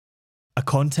A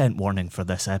content warning for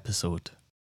this episode.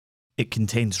 It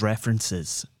contains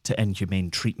references to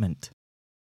inhumane treatment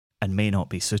and may not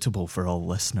be suitable for all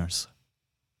listeners.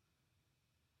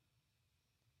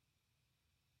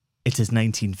 It is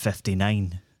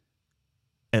 1959.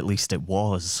 At least it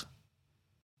was.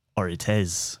 Or it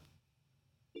is.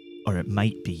 Or it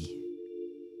might be.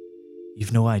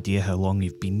 You've no idea how long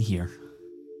you've been here.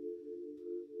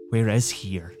 Where is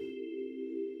here?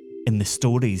 In the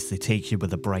stories, they take you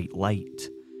with a bright light,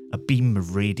 a beam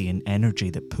of radiant energy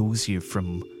that pulls you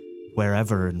from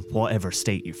wherever and whatever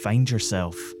state you find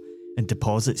yourself and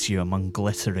deposits you among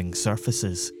glittering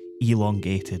surfaces,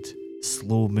 elongated,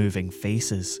 slow-moving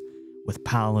faces with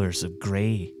pallors of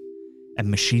grey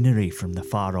and machinery from the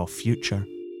far-off future.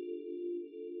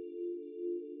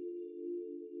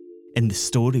 In the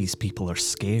stories, people are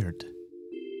scared,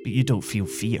 but you don't feel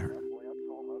fear.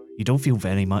 You don't feel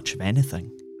very much of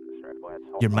anything.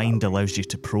 Your mind allows you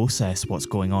to process what's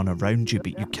going on around you,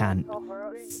 but you can't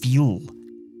feel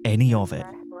any of it.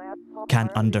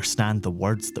 Can't understand the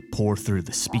words that pour through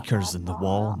the speakers and the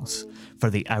walls for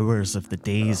the hours of the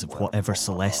days of whatever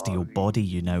celestial body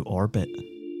you now orbit.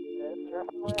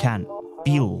 You can't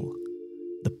feel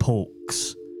the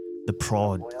pokes, the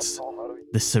prods,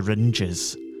 the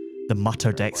syringes, the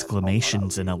muttered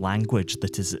exclamations in a language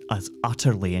that is as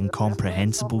utterly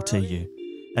incomprehensible to you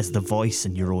as the voice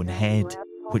in your own head,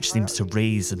 which seems to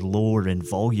raise and lower in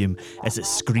volume as it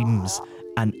screams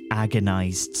an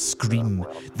agonised scream,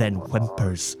 then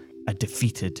whimpers a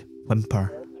defeated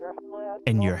whimper.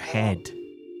 In your head.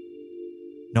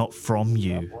 Not from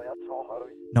you.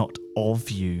 Not of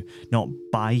you. Not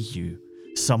by you.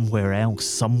 Somewhere else,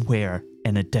 somewhere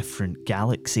in a different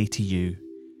galaxy to you.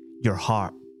 Your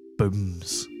heart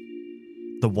booms.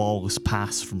 The walls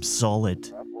pass from solid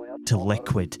to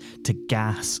liquid, to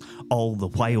gas, all the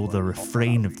while the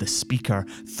refrain of the speaker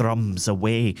thrums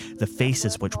away, the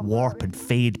faces which warp and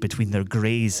fade between their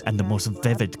greys and the most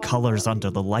vivid colours under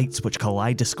the lights which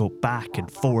kaleidoscope back and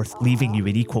forth, leaving you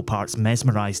in equal parts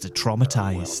mesmerised and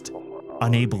traumatised,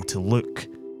 unable to look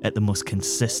at the most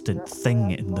consistent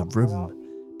thing in the room,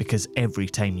 because every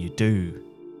time you do,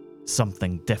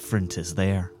 something different is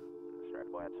there.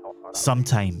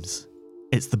 Sometimes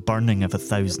it's the burning of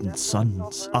 1,000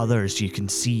 suns. Others you can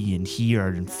see and hear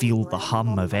and feel the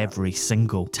hum of every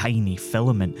single tiny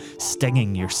filament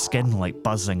stinging your skin like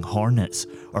buzzing hornets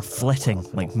or flitting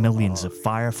like millions of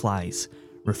fireflies,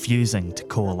 refusing to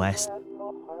coalesce.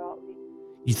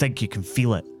 You think you can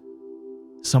feel it.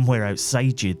 Somewhere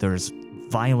outside you there's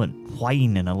violent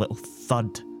whine and a little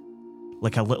thud,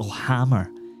 like a little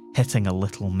hammer hitting a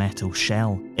little metal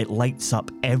shell. It lights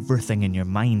up everything in your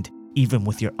mind. Even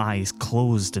with your eyes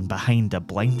closed and behind a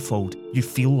blindfold, you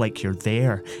feel like you're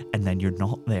there, and then you're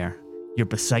not there. You're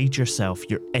beside yourself,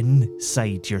 you're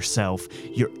inside yourself,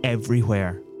 you're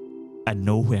everywhere and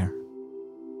nowhere.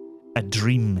 A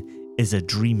dream is a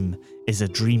dream is a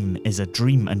dream is a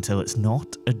dream until it's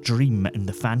not a dream, and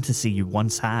the fantasy you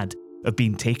once had of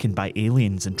being taken by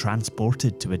aliens and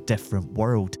transported to a different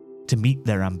world to meet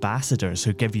their ambassadors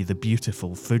who give you the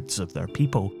beautiful foods of their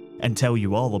people and tell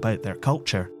you all about their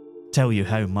culture, tell you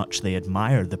how much they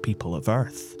admire the people of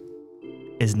Earth,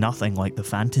 is nothing like the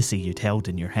fantasy you'd held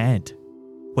in your head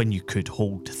when you could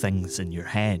hold things in your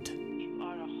head. You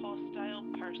are a hostile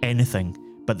person. Anything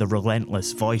but the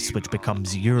relentless voice which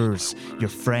becomes yours, your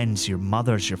friends, your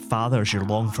mothers, your fathers, your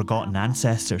long forgotten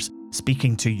ancestors,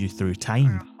 speaking to you through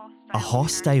time. A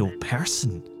hostile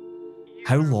person?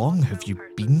 How long have you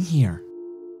been here?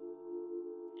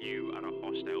 You are a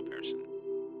hostile person.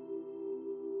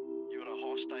 You are a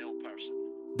hostile person.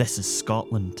 This is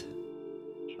Scotland,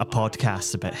 a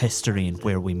podcast about history and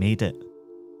where we made it.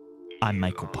 I'm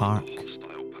Michael Park. You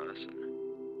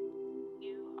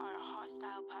are a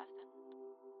hostile person.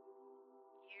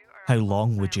 How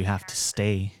long would you have to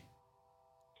stay?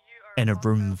 In a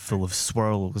room full of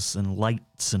swirls and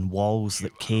lights and walls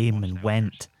that came and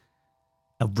went.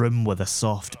 A room with a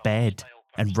soft bed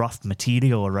and rough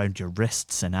material around your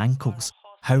wrists and ankles.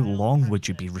 How long would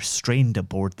you be restrained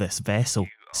aboard this vessel,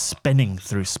 spinning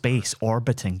through space,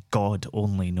 orbiting God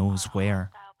only knows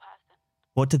where?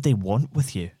 What did they want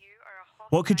with you?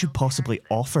 What could you possibly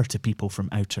offer to people from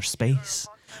outer space?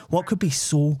 What could be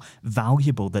so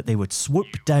valuable that they would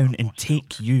swoop down and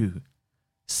take you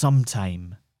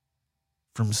sometime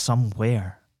from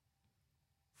somewhere,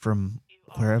 from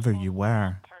wherever you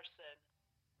were,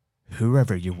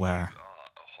 whoever you were?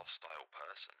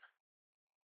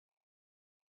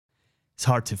 It's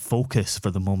hard to focus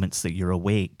for the moments that you're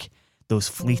awake, those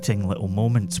fleeting little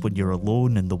moments when you're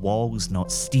alone and the wall's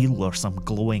not steel or some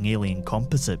glowing alien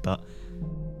composite, but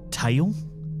tile?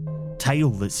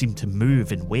 Tile that seemed to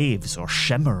move in waves or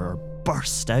shimmer or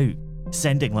burst out,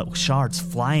 sending little shards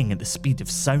flying at the speed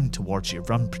of sound towards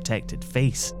your unprotected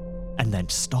face, and then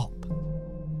stop.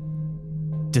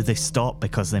 Do they stop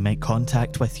because they make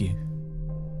contact with you,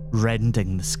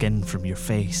 rending the skin from your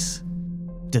face?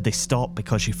 Did they stop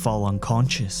because you fall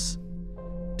unconscious?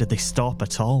 Did they stop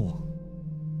at all?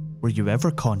 Were you ever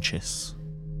conscious?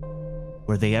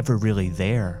 Were they ever really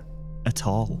there at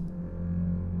all?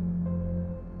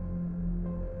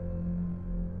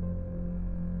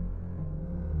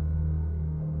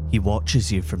 He watches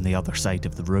you from the other side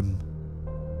of the room,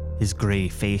 his grey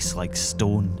face like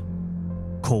stone,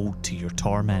 cold to your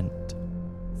torment,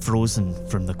 frozen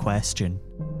from the question,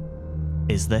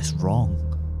 is this wrong?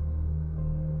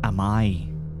 Am I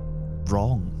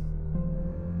wrong?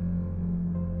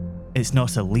 It's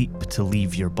not a leap to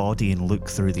leave your body and look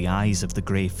through the eyes of the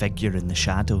grey figure in the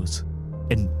shadows.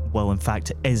 In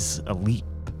fact, it is a leap.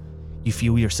 You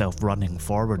feel yourself running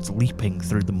forwards, leaping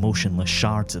through the motionless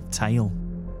shards of tile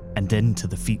and into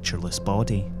the featureless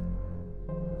body.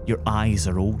 Your eyes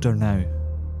are older now,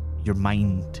 your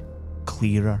mind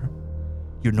clearer.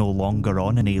 You're no longer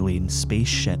on an alien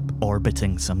spaceship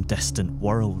orbiting some distant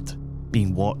world,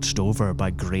 being watched over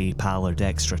by grey pallid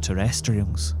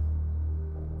extraterrestrials.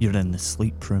 You're in the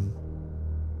sleep room.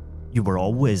 You were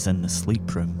always in the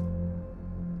sleep room.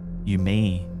 You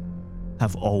may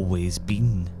have always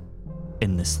been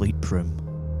in the sleep room.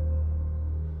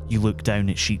 You look down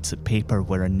at sheets of paper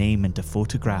where a name and a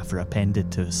photograph are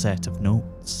appended to a set of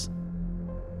notes.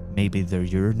 Maybe they're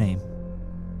your name.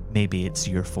 Maybe it's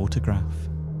your photograph.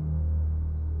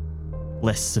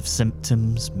 Lists of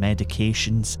symptoms,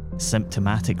 medications,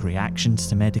 symptomatic reactions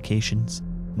to medications,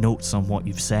 notes on what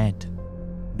you've said,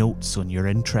 notes on your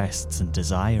interests and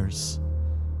desires.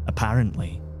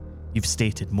 Apparently, you've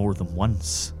stated more than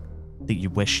once that you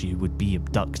wish you would be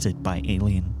abducted by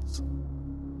aliens.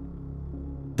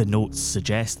 The notes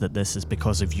suggest that this is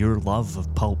because of your love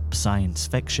of pulp science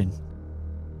fiction.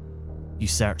 You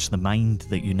search the mind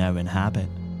that you now inhabit,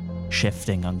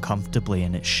 shifting uncomfortably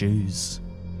in its shoes.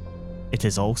 It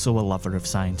is also a lover of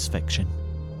science fiction,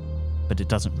 but it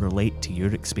doesn't relate to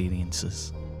your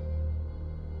experiences.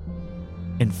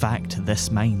 In fact, this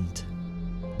mind,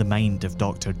 the mind of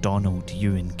Dr. Donald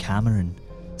Ewan Cameron,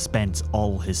 spends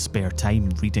all his spare time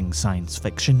reading science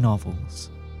fiction novels.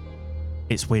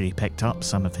 It's where he picked up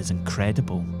some of his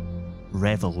incredible,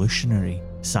 revolutionary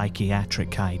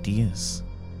psychiatric ideas.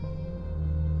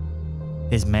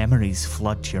 His memories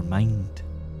flood your mind.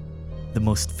 The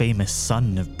most famous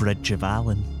son of Bridge of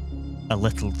Allan, a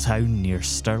little town near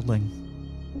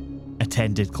Stirling,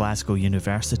 attended Glasgow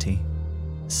University,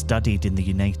 studied in the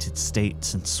United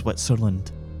States and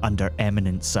Switzerland under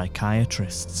eminent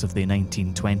psychiatrists of the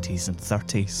 1920s and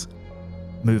 30s,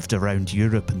 moved around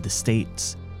Europe and the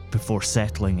States before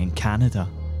settling in Canada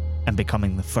and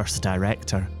becoming the first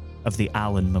director of the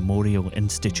Allen Memorial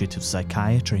Institute of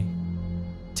Psychiatry,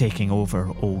 taking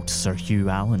over old Sir Hugh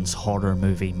Allen's horror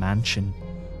movie mansion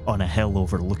on a hill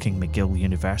overlooking McGill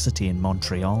University in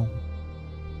Montreal.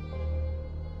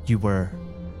 You were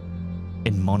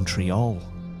in Montreal,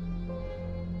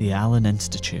 the Allen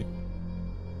Institute,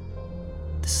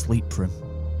 the sleep room.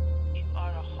 You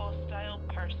are a hostile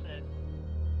person.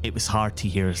 It was hard to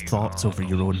hear his thoughts over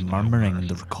your own murmuring in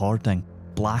the recording,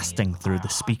 blasting through the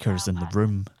speakers in the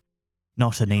room.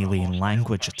 Not an alien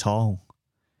language at all.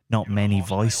 Not many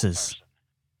voices,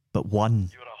 but one,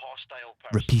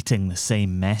 repeating the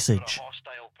same message.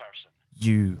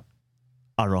 You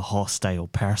are a hostile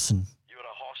person.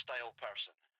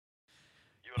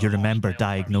 You remember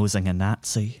diagnosing a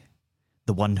Nazi,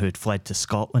 the one who had fled to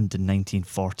Scotland in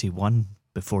 1941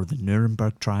 before the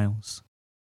Nuremberg trials.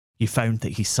 You found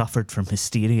that he suffered from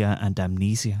hysteria and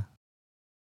amnesia.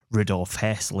 Rudolf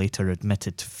Hess later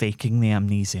admitted to faking the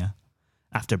amnesia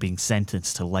after being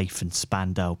sentenced to life in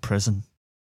Spandau prison.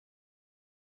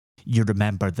 You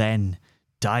remember then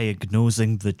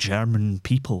diagnosing the German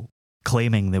people,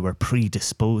 claiming they were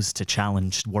predisposed to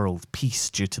challenge world peace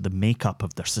due to the makeup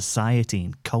of their society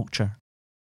and culture.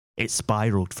 It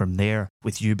spiralled from there,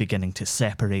 with you beginning to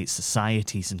separate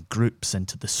societies and groups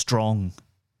into the strong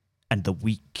and the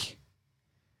weak.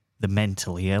 The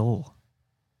mentally ill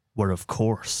were, of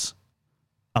course,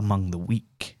 among the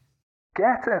weak.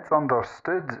 Get it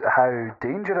understood how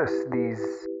dangerous these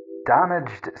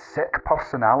damaged, sick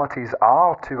personalities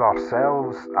are to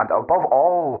ourselves and, above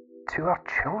all, to our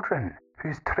children,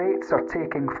 whose traits are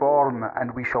taking form,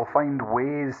 and we shall find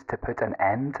ways to put an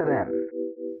end to them.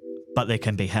 But they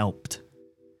can be helped.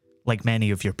 Like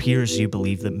many of your peers, you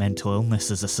believe that mental illness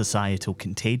is a societal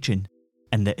contagion,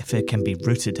 and that if it can be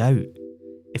rooted out,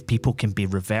 if people can be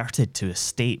reverted to a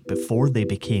state before they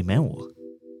became ill,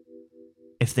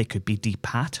 if they could be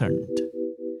depatterned,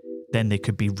 then they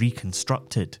could be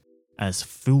reconstructed as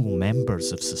full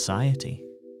members of society.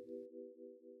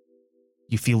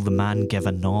 You feel the man give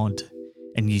a nod,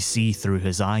 and you see through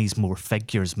his eyes more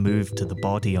figures move to the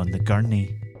body on the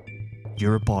gurney.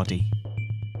 Your body.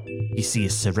 You see a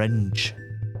syringe.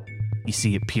 You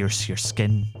see it pierce your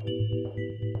skin.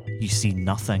 You see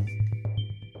nothing.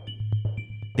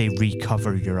 They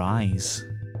recover your eyes.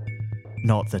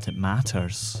 Not that it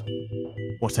matters.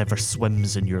 Whatever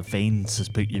swims in your veins has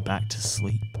put you back to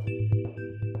sleep.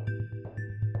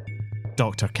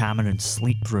 Dr. Cameron's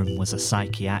sleep room was a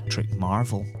psychiatric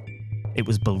marvel. It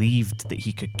was believed that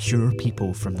he could cure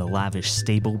people from the lavish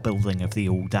stable building of the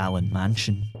old Allen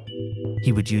mansion.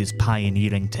 He would use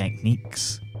pioneering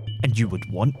techniques, and you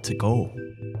would want to go,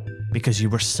 because you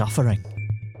were suffering.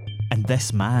 And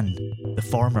this man, the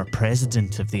former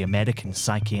president of the American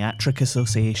Psychiatric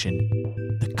Association,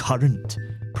 the current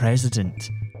president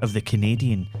of the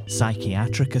Canadian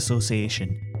Psychiatric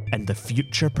Association, and the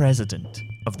future president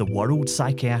of the World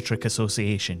Psychiatric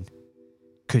Association,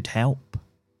 could help.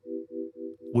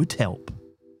 Would help.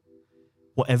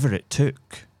 Whatever it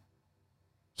took.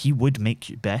 He would make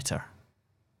you better.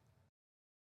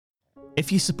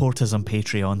 If you support us on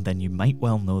Patreon, then you might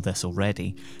well know this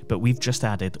already, but we've just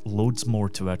added loads more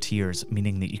to our tiers,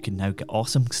 meaning that you can now get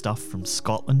awesome stuff from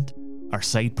Scotland, our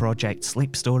side project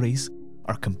Sleep Stories,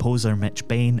 our composer Mitch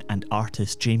Bain, and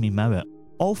artist Jamie Mowat,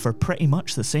 all for pretty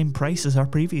much the same price as our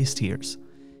previous tiers.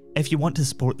 If you want to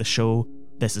support the show,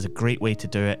 this is a great way to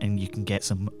do it, and you can get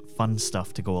some fun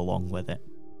stuff to go along with it.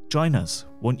 Join us,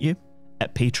 won't you?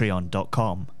 At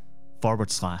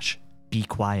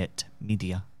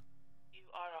patreon.com/BeQuietMedia.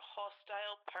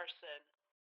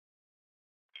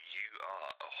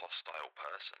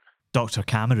 Dr.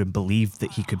 Cameron believed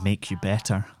that he could make you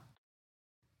better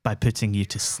by putting you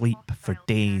to sleep for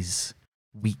days,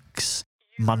 weeks,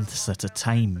 months at a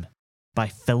time, by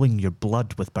filling your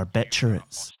blood with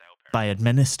barbiturates, by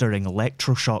administering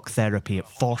electroshock therapy at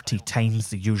 40 times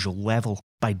the usual level,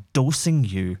 by dosing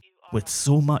you with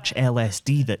so much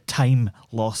LSD that time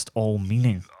lost all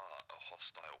meaning,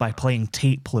 by playing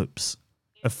tape loops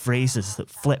of phrases that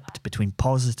flipped between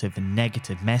positive and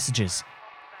negative messages,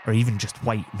 or even just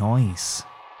white noise.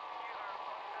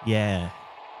 Yeah,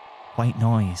 white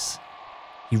noise.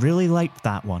 He really liked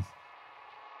that one.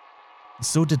 And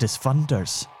so did his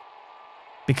funders.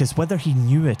 Because whether he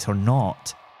knew it or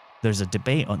not, there's a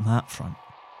debate on that front.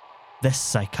 This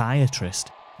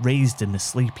psychiatrist, raised in the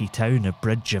sleepy town of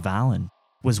Bridge of Allen,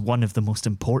 was one of the most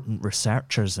important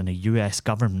researchers in a US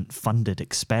government-funded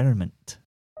experiment.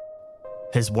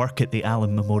 His work at the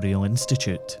Allen Memorial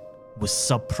Institute was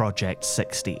Subproject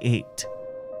 68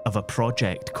 of a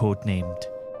project codenamed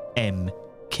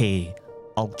MK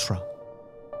Ultra.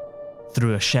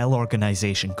 Through a shell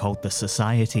organisation called the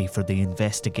Society for the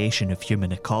Investigation of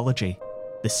Human Ecology,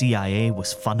 the CIA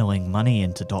was funneling money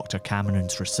into Dr.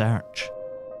 Cameron's research,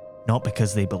 not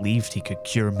because they believed he could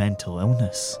cure mental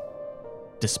illness.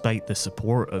 Despite the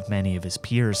support of many of his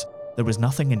peers, there was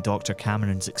nothing in Dr.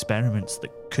 Cameron's experiments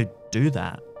that could do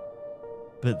that.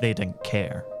 But they didn't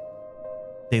care.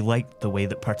 They liked the way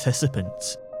that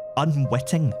participants,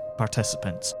 unwitting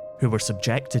participants, who were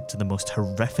subjected to the most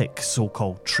horrific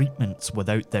so-called treatments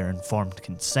without their informed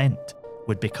consent,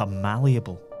 would become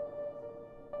malleable.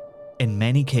 In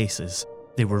many cases,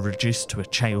 they were reduced to a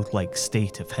childlike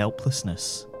state of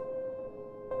helplessness.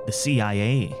 The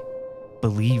CIA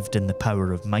believed in the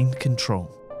power of mind control,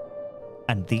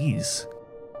 and these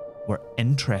were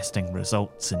interesting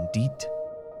results indeed.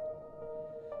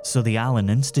 So the Allen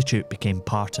Institute became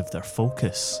part of their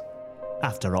focus.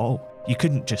 After all, you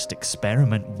couldn't just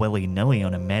experiment willy-nilly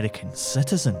on American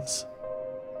citizens.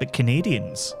 But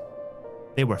Canadians,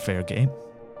 they were fair game.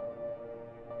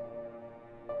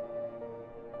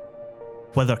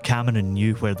 Whether Cameron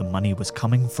knew where the money was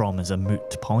coming from is a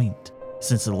moot point,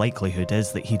 since the likelihood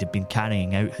is that he'd have been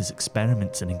carrying out his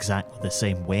experiments in exactly the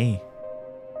same way.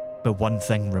 But one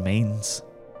thing remains.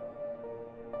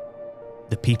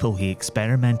 The people he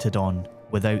experimented on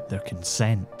without their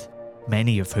consent,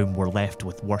 many of whom were left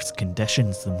with worse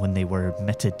conditions than when they were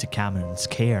admitted to Cameron's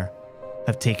care,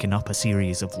 have taken up a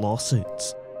series of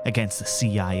lawsuits against the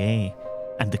CIA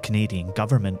and the Canadian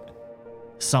government.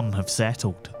 Some have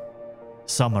settled.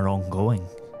 Some are ongoing.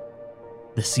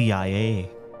 The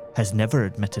CIA has never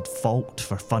admitted fault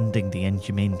for funding the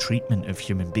inhumane treatment of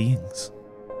human beings.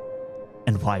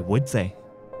 And why would they?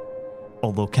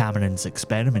 Although Cameron's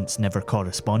experiments never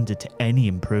corresponded to any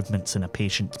improvements in a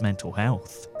patient's mental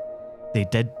health, they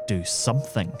did do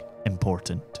something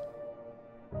important.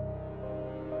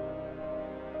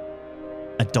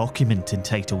 A document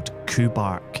entitled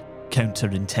Kubark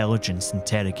Counterintelligence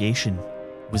Interrogation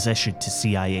was issued to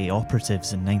CIA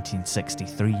operatives in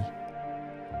 1963.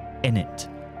 In it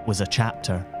was a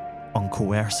chapter on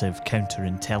coercive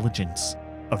counterintelligence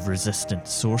of resistant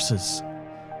sources,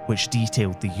 which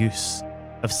detailed the use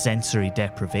of sensory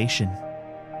deprivation,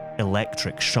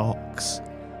 electric shocks,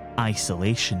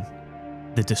 isolation,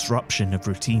 the disruption of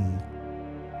routine,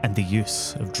 and the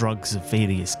use of drugs of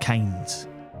various kinds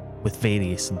with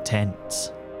various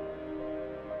intents.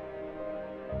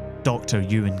 Dr.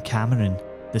 Ewan Cameron,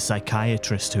 the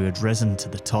psychiatrist who had risen to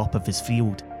the top of his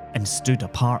field and stood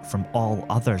apart from all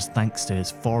others thanks to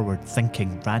his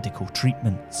forward-thinking radical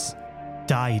treatments,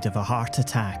 died of a heart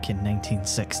attack in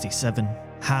 1967,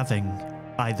 having,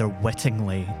 either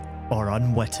wittingly or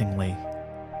unwittingly,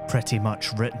 pretty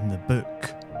much written the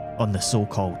book on the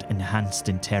so-called enhanced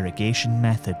interrogation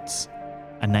methods,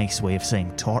 a nice way of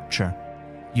saying torture,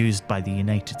 used by the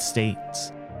United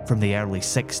States from the early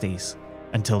 60s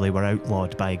until they were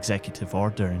outlawed by executive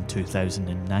order in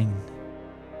 2009.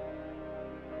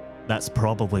 That's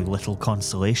probably little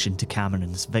consolation to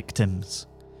Cameron's victims,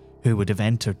 who would have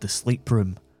entered the sleep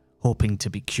room hoping to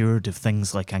be cured of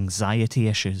things like anxiety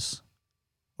issues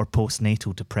or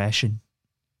postnatal depression.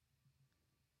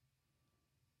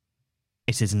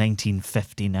 It is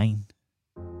 1959.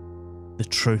 The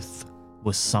truth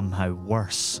was somehow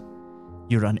worse.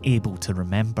 You're unable to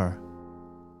remember,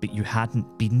 but you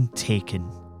hadn't been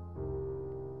taken.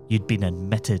 You'd been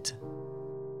admitted.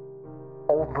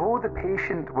 Although the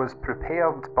patient was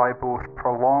prepared by both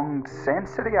prolonged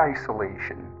sensory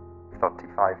isolation,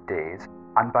 35 days,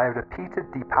 and by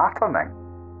repeated depatterning,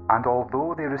 and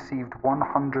although they received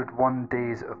 101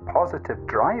 days of positive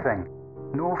driving,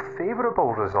 no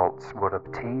favourable results were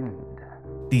obtained.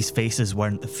 These faces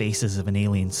weren't the faces of an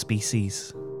alien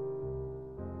species.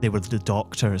 They were the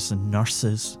doctors and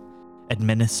nurses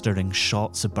administering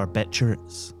shots of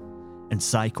barbiturates and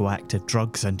psychoactive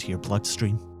drugs into your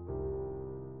bloodstream.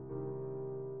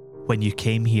 When you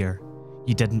came here,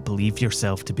 you didn't believe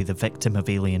yourself to be the victim of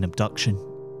alien abduction,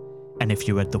 and if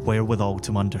you had the wherewithal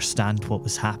to understand what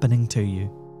was happening to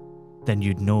you, then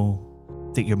you'd know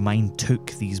that your mind took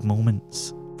these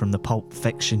moments from the pulp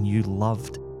fiction you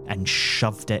loved and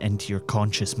shoved it into your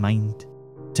conscious mind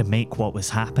to make what was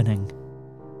happening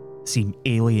seem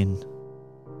alien,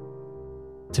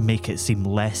 to make it seem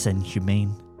less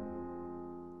inhumane.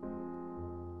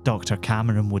 Dr.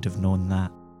 Cameron would have known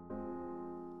that.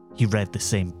 He read the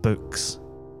same books.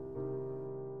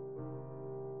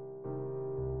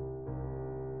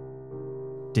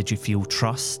 Did you feel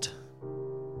trust?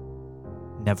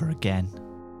 Never again.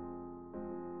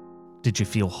 Did you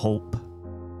feel hope?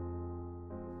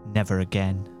 Never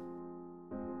again.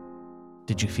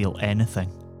 Did you feel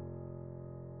anything?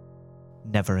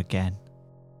 Never again.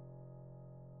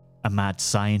 A mad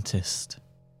scientist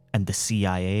and the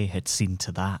CIA had seen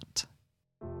to that.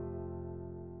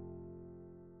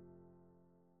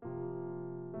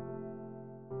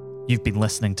 You've been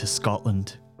listening to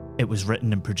Scotland. It was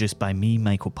written and produced by me,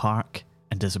 Michael Park,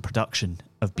 and is a production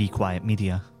of Be Quiet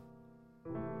Media.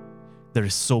 There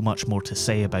is so much more to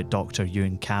say about Dr.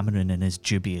 Ewan Cameron and his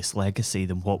dubious legacy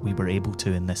than what we were able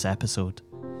to in this episode.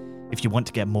 If you want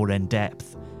to get more in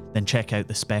depth, then check out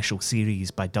the special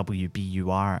series by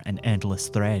WBUR and Endless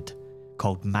Thread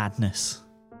called Madness.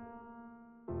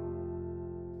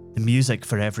 The music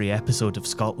for every episode of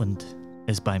Scotland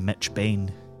is by Mitch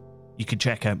Bain. You can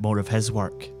check out more of his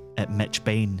work at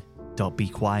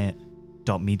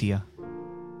mitchbain.bequiet.media.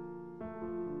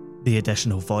 The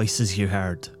additional voices you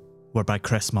heard were by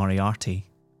Chris Moriarty,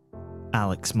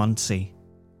 Alex Munsey,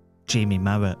 Jamie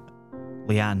Mowat,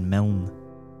 Leanne Milne,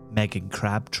 Megan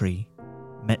Crabtree,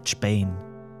 Mitch Bain,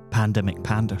 Panda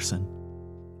McPanderson,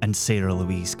 and Sarah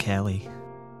Louise Kelly.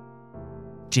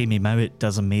 Jamie Mowat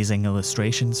does amazing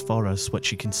illustrations for us,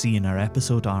 which you can see in our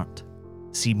episode art.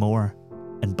 See more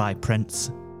and buy prints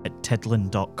at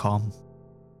tidlin.com.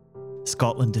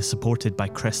 Scotland is supported by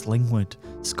Chris Lingwood,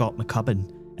 Scott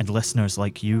McCubbin, and listeners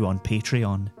like you on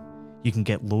Patreon. You can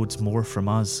get loads more from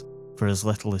us for as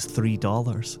little as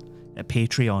 $3 at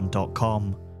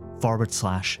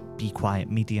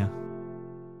patreon.com/BeQuietMedia.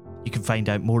 You can find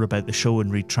out more about the show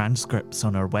and read transcripts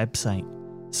on our website,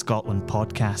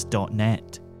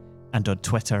 scotlandpodcast.net, and on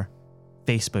Twitter,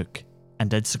 Facebook, and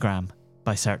Instagram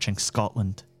by searching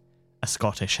Scotland, a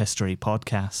Scottish history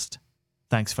podcast.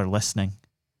 Thanks for listening.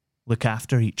 Look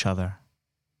after each other.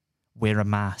 Wear a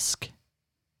mask.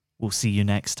 We'll see you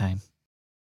next time.